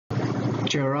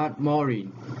Gerard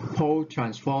Morin, Pole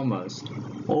Transformers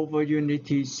over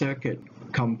Unity Circuit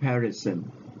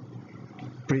Comparison.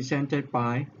 Presented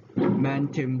by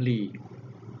Tim Lee,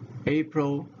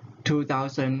 April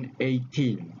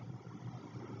 2018.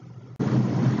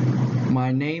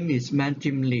 My name is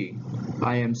Tim Lee.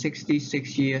 I am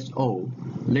 66 years old,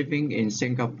 living in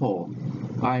Singapore.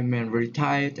 I'm a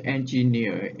retired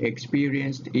engineer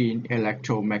experienced in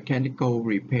electromechanical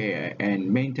repair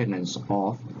and maintenance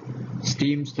of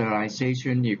steam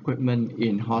sterilization equipment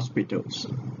in hospitals.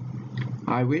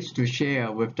 I wish to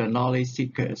share with the knowledge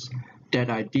seekers that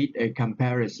I did a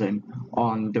comparison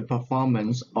on the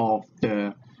performance of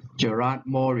the Gerard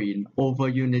Morin over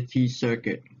Unity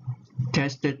circuit,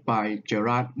 tested by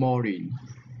Gerard Morin,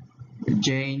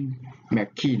 Jeanie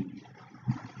McKean,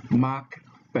 Marc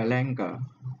Belanger,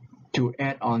 to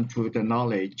add on to the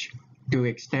knowledge, to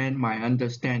extend my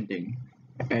understanding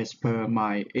as per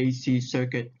my AC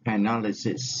circuit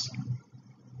analysis.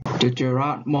 The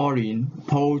Gerard Morin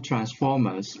pole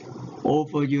transformers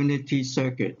over Unity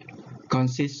circuit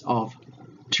consists of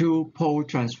two pole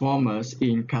transformers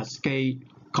in cascade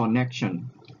connection,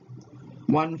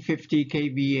 one 50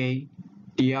 kVA,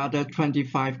 the other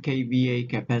 25 kVA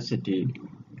capacity,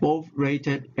 both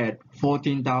rated at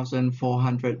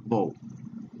 14,400 volt.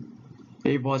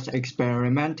 It was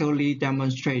experimentally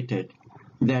demonstrated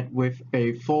that with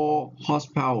a 4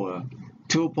 horsepower,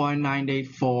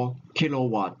 2.984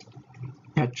 kilowatt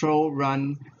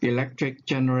petrol-run electric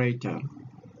generator,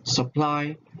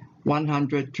 supply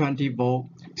 120 volt,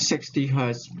 60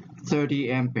 Hz,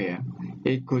 30 ampere,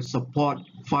 it could support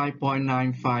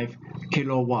 5.95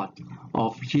 kilowatt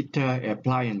of heater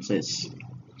appliances.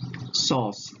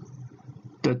 Source: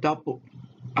 the double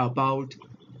about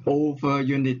over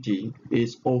Unity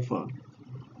is over.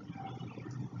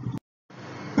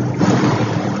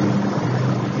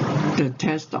 The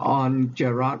test on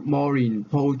Gerard Morin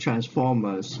pole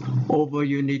transformers over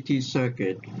Unity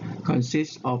circuit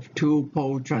consists of two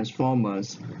pole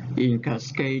transformers in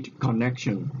cascade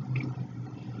connection,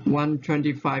 one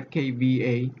 25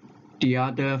 kVA, the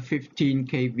other 15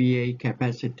 kVA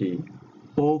capacity,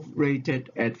 both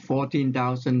rated at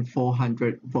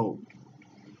 14,400 volt.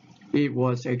 It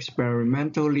was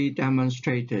experimentally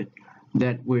demonstrated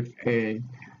that with a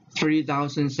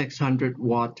 3,600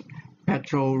 watt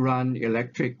petrol-run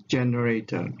electric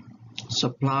generator,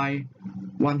 supply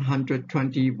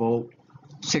 120 volt,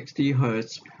 60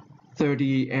 Hz,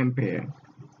 30 ampere,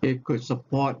 it could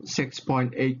support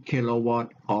 6.8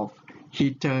 kilowatt of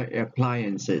heater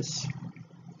appliances.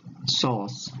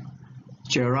 Source: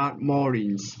 Gerard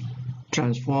Morin's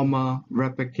transformer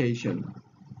replication.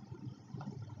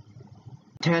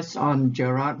 Tests on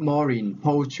Gerard Morin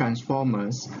pole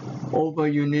transformers over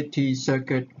Unity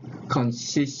circuit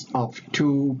consists of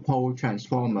two pole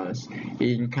transformers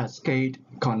in cascade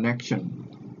connection,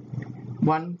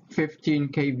 one 15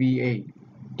 kVA,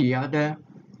 the other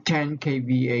 10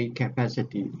 kVA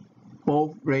capacity,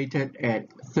 both rated at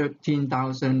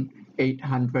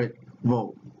 13,800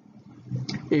 volt.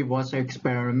 It was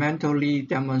experimentally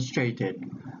demonstrated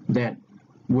that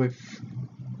with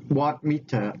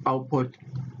wattmeter output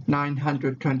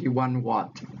 921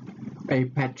 watt, a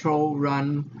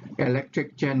petrol-run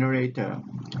electric generator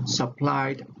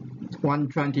supplied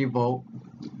 120 volt,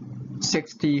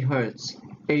 60 Hz,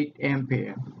 8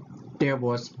 ampere. There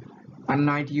was a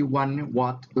 91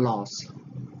 watt loss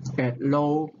at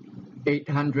low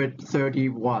 830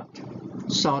 watt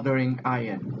soldering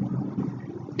iron.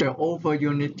 The over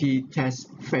Unity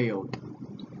test failed.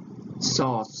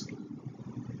 Source: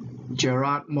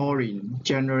 Gerard Morin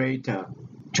generator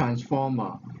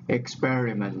transformer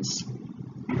experiments.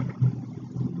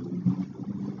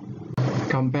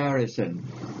 Comparison: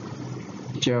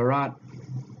 Gerard,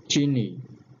 Jeanie,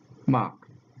 Marc.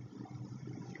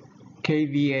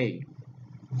 kVA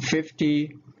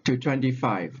 50 to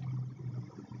 25,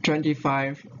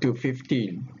 25 to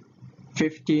 15,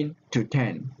 15 to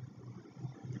 10.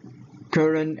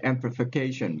 Current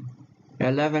amplification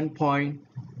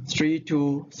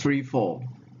 11.3234,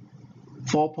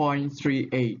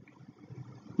 4.38,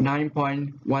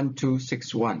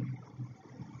 9.1261.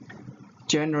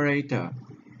 Generator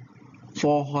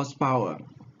 4 horsepower,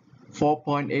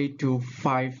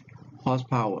 4.825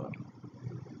 horsepower,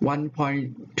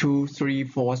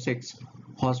 1.2346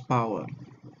 horsepower.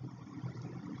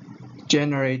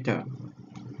 Generator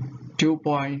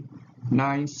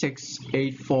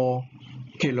 2.9684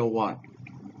 kilowatt,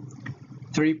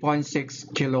 3.6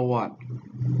 kilowatt,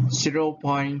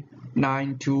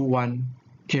 0.921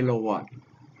 kilowatt.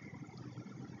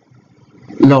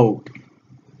 Load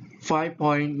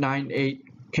 5.98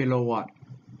 kilowatt,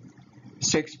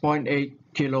 6.8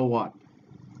 kilowatt,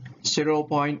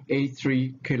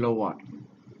 0.83 kilowatt.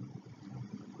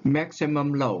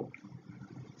 Maximum load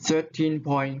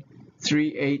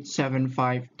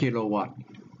 13.3875 kilowatt,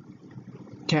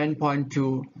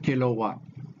 10.2 kilowatt,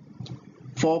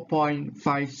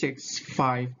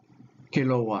 4.565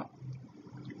 kilowatt.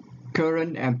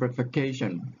 Current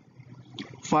amplification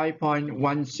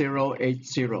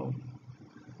 5.1080,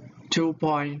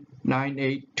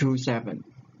 2.9827,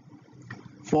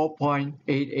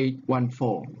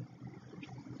 4.8814.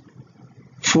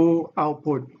 Full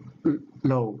output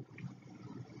load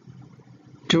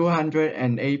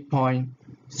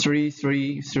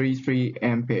 208.3333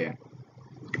 ampere,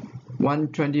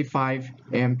 125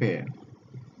 ampere,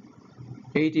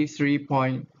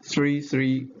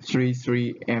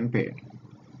 83.3333 ampere.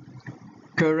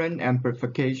 Current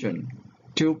amplification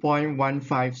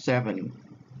 2.157,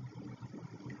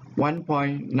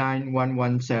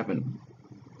 1.9117,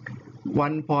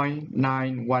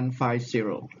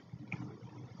 1.9150.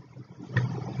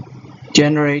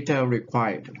 Generator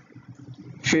required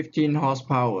 15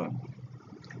 horsepower,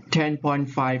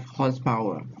 10.5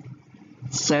 horsepower,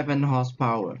 7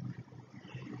 horsepower.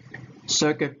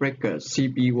 Circuit breaker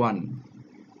CB1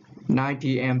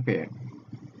 90 ampere,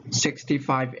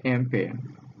 65 ampere,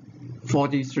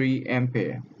 43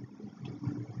 ampere.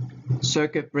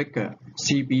 Circuit breaker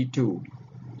CB2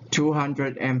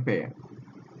 200 ampere,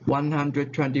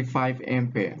 125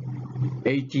 ampere,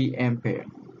 80 ampere.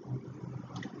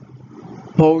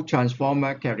 Pole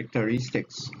transformer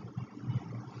characteristics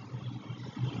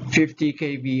 50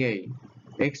 kVA,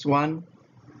 X1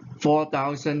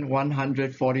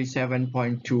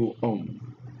 4147.2 ohm,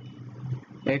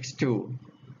 X2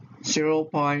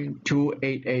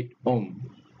 0.288 ohm,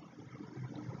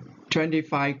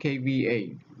 25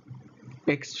 kVA,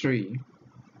 X3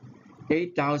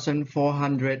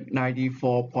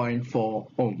 8494.4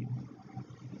 ohm,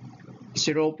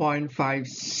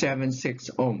 0.576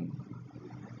 ohm,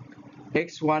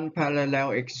 X1 parallel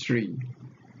X3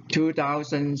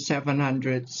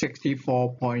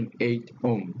 2764.8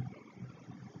 ohm.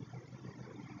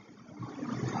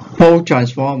 Pole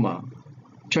transformer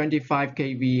 25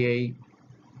 kVA,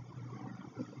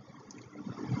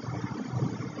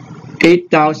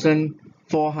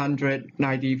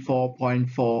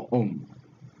 8494.4 ohm,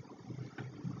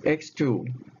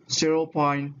 X2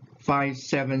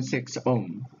 0.576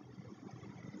 ohm,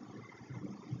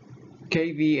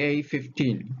 kVA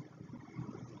 15,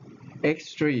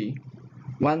 X3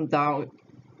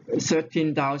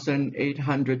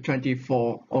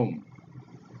 13,824 ohm,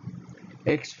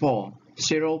 X4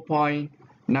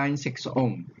 0.96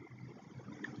 ohm,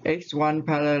 X1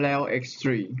 parallel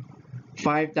X3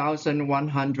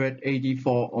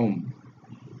 5,184 ohm.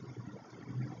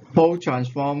 Pole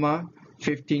transformer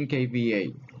 15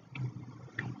 kVA,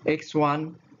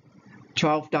 X1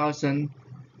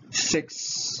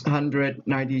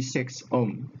 12,696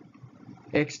 ohm,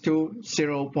 X2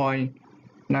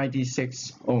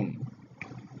 0.96 ohm.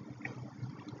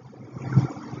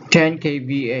 10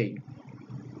 kVA,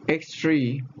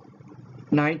 X3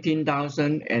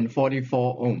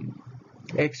 19,044 ohm,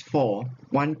 X4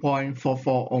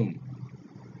 1.44 ohm,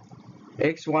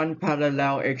 X1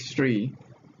 parallel X3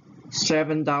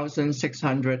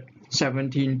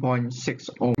 7,617.6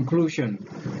 ohm. Conclusion: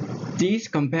 these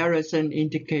comparisons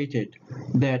indicated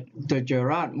that the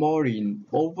Gerard Morin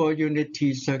over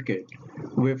unity circuit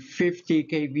with 50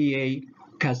 kVA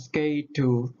cascade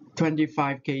to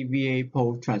 25 kVA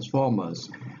pole transformers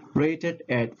rated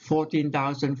at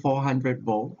 14,400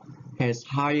 volt has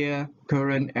higher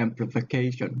current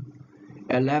amplification,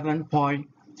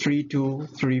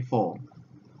 11.3234.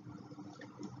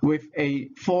 With a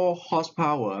 4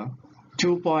 horsepower,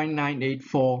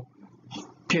 2.984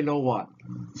 kilowatt,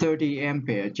 30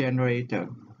 ampere generator,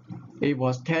 it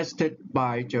was tested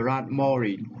by Gerard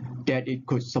Morin that it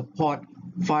could support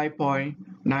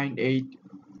 5.98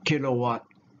 kilowatt,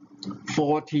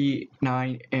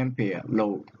 49 ampere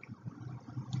load.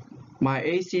 My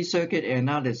AC circuit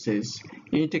analysis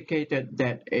indicated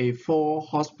that a 4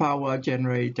 horsepower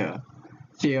generator,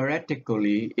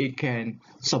 theoretically, it can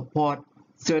support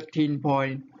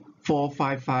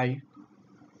 13.455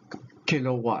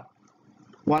 kilowatt,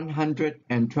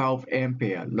 112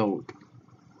 ampere load.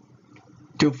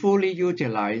 To fully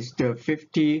utilize the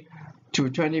 50 to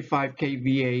 25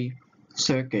 kVA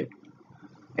circuit,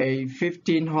 a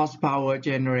 15 horsepower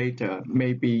generator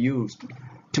may be used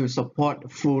to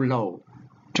support full load,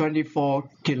 24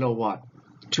 kilowatt,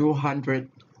 200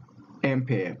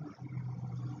 ampere.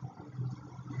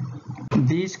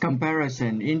 These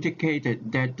comparisons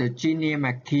indicated that the Jeanie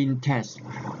McKean Test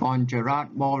on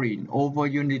Gerard Morin over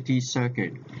unity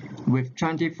circuit with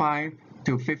 25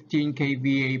 to 15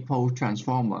 kVA pole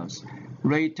transformers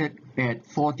rated at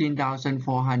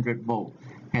 14,400 volts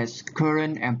has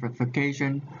current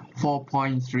amplification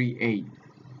 4.38.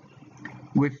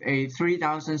 With a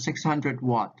 3,600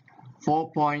 watt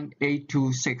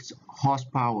 4.826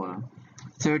 horsepower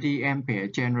 30 ampere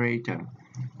generator,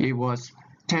 it was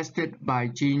tested by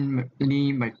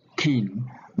Jeanie McKean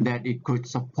that it could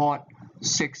support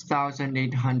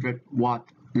 6,800 watt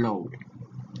load.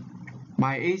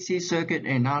 My AC circuit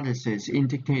analysis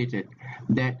indicated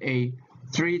that a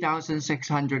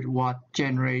 3,600 watt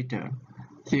generator,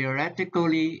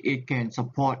 theoretically it can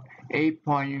support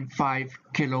 8.5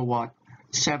 kilowatt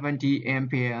 70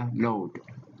 ampere load.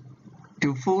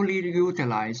 To fully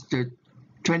utilize the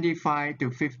 25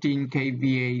 to 15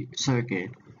 kVA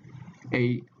circuit,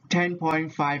 a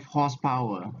 10.5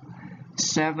 horsepower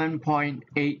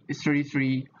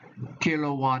 7.833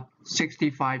 kilowatt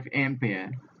 65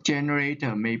 ampere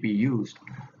generator may be used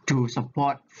to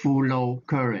support full load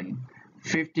current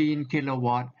 15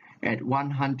 kilowatt at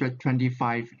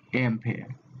 125 ampere.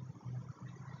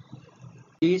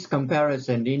 These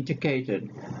comparisons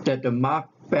indicated that the Marc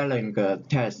Belanger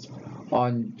Test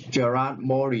on Gerard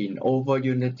Morin over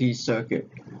unity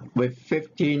circuit with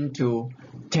 15 to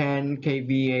 10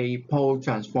 kVA pole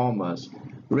transformers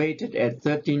rated at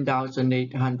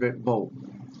 13,800 volts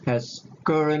has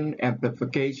current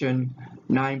amplification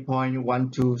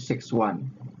 9.1261.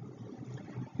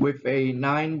 With a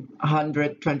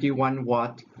 921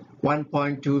 watt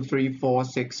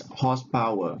 1.2346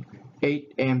 horsepower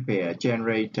 8 ampere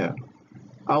generator,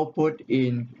 output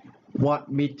in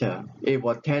wattmeter, it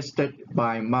was tested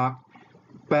by Marc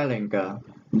Belanger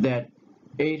that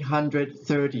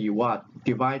 830 watt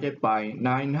divided by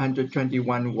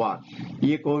 921 watt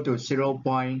equal to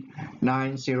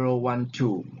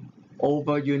 0.9012.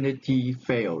 Over unity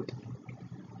failed.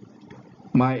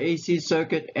 My AC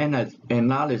circuit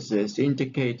analysis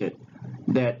indicated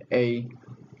that a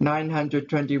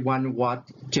 921 watt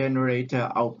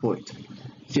generator output,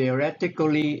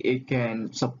 theoretically it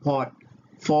can support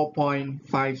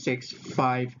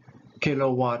 4.565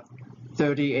 kilowatt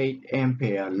 38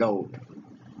 ampere load.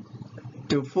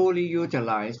 To fully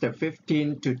utilize the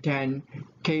 15 to 10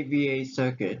 kVA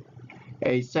circuit,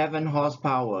 a 7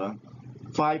 horsepower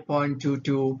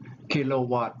 5.22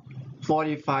 kilowatt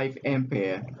 45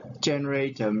 ampere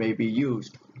generator may be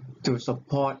used to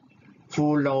support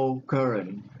full load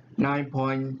current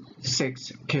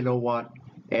 9.6 kilowatt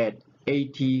at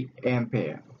 80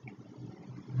 ampere.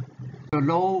 The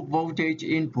low voltage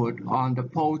input on the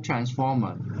pole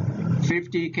transformer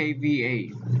 50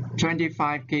 kVA,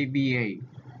 25 kVA,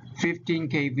 15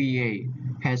 kVA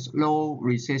has low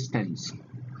resistance.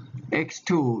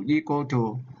 X2 equal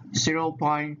to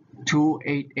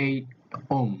 0.288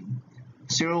 ohm,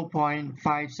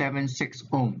 0.576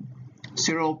 ohm,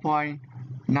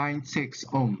 0.96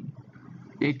 ohm.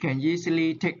 It can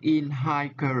easily take in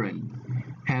high current,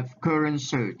 have current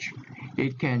surge.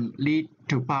 It can lead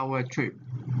to power trip.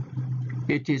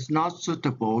 It is not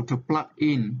suitable to plug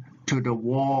in to the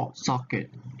wall socket.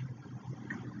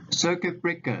 Circuit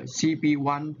breaker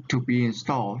CB1 to be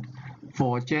installed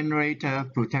for generator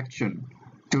protection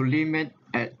to limit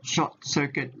at short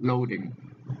circuit loading.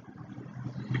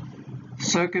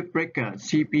 Circuit breaker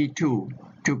CB2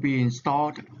 to be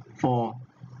installed for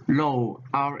low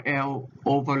RL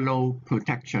overload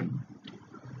protection.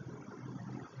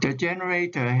 The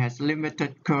generator has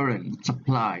limited current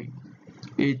supply.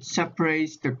 It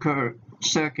separates the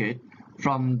circuit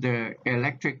from the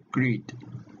electric grid.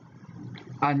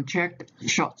 Unchecked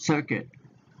short circuit,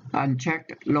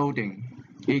 unchecked loading,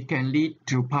 it can lead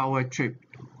to power trip.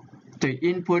 The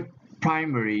input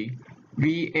primary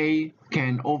VA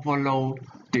can overload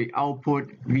the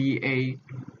output VA,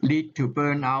 lead to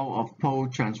burnout of pole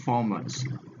transformers.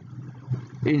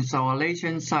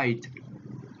 Installation site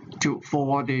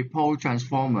for the pole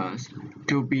transformers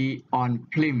to be on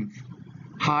plinth,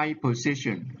 high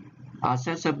position,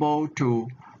 accessible to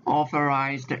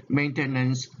authorized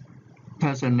maintenance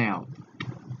personnel.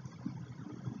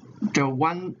 The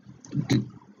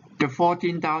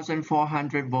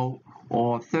 14,400 volt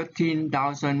or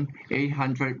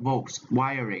 13,800 volts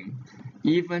wiring,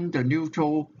 even the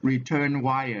neutral return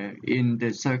wire in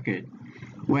the circuit,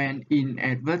 when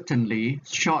inadvertently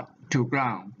short to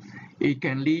ground, it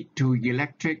can lead to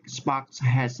electric sparks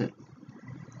hazard.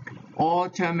 All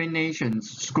termination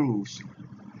screws,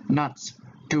 nuts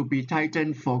to be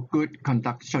tightened for good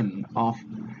conduction of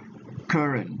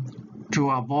current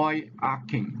to avoid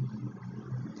arcing.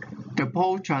 The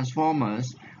pole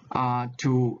transformers are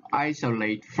to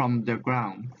isolate from the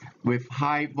ground with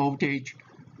high voltage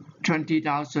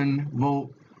 20,000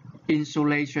 volt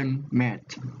insulation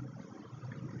mat.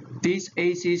 This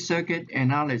AC circuit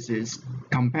analysis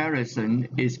comparison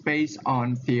is based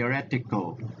on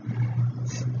theoretical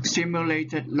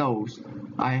simulated loads.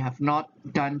 I have not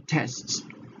done tests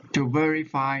to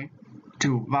verify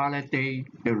to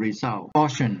validate the result.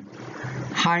 Caution: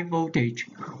 high voltage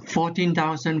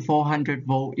 14,400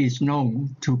 volt is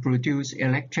known to produce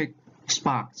electric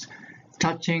sparks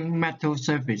touching metal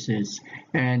surfaces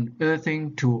and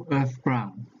earthing to earth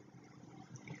ground.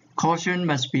 Caution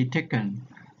must be taken.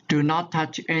 Do not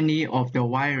touch any of the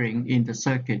wiring in the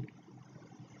circuit.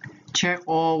 Check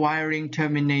all wiring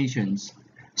terminations.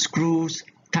 Screws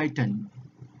tightened.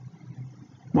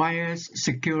 Wires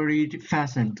securely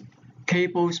fastened.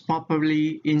 Cables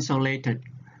properly insulated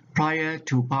prior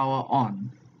to power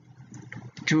on.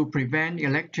 To prevent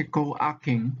electrical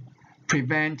arcing,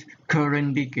 prevent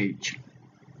current leakage.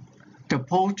 The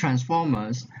pole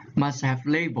transformers must have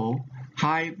label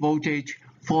high voltage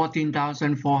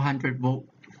 14,400 volt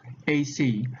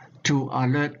AC to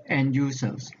alert end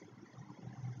users.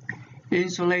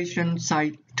 Insulation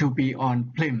site to be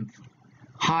on plinth,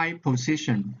 high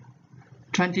position,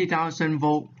 20,000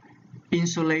 volt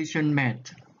insulation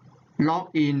mat,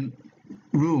 lock-in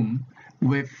room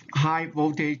with high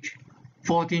voltage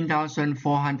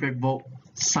 14,400 volt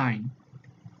sign.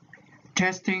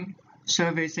 Testing,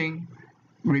 servicing,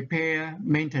 repair,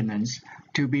 maintenance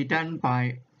to be done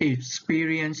by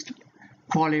experienced,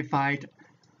 qualified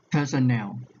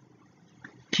personnel.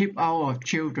 Keep out of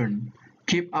children,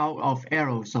 keep out of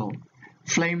aerosol,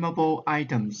 flammable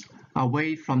items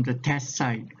away from the test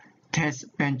site, test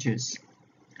benches.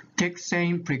 Take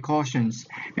same precautions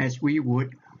as we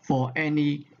would for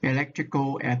any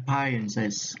electrical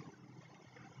appliances.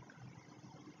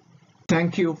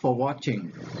 Thank you for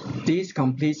watching. This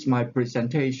completes my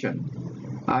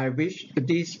presentation. I wish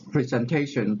this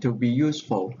presentation to be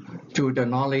useful to the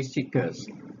knowledge seekers,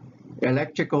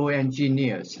 electrical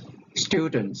engineers,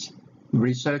 students,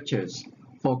 researchers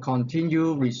for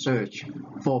continued research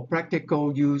for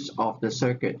practical use of the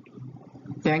circuit.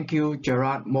 Thank you,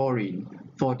 Gerard Morin,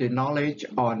 for the knowledge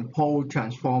on pole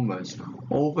transformers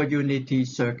over unity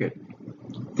circuit.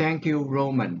 Thank you,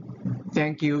 Roman.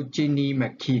 Thank you, Jeanie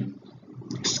McKean,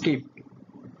 Skip,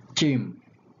 Jim.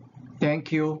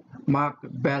 Thank you, Marc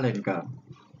Belanger.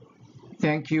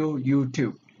 Thank you,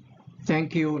 YouTube.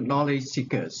 Thank you, knowledge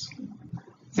seekers.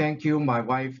 Thank you, my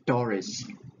wife Doris.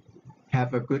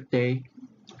 Have a good day.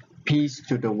 Peace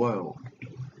to the world.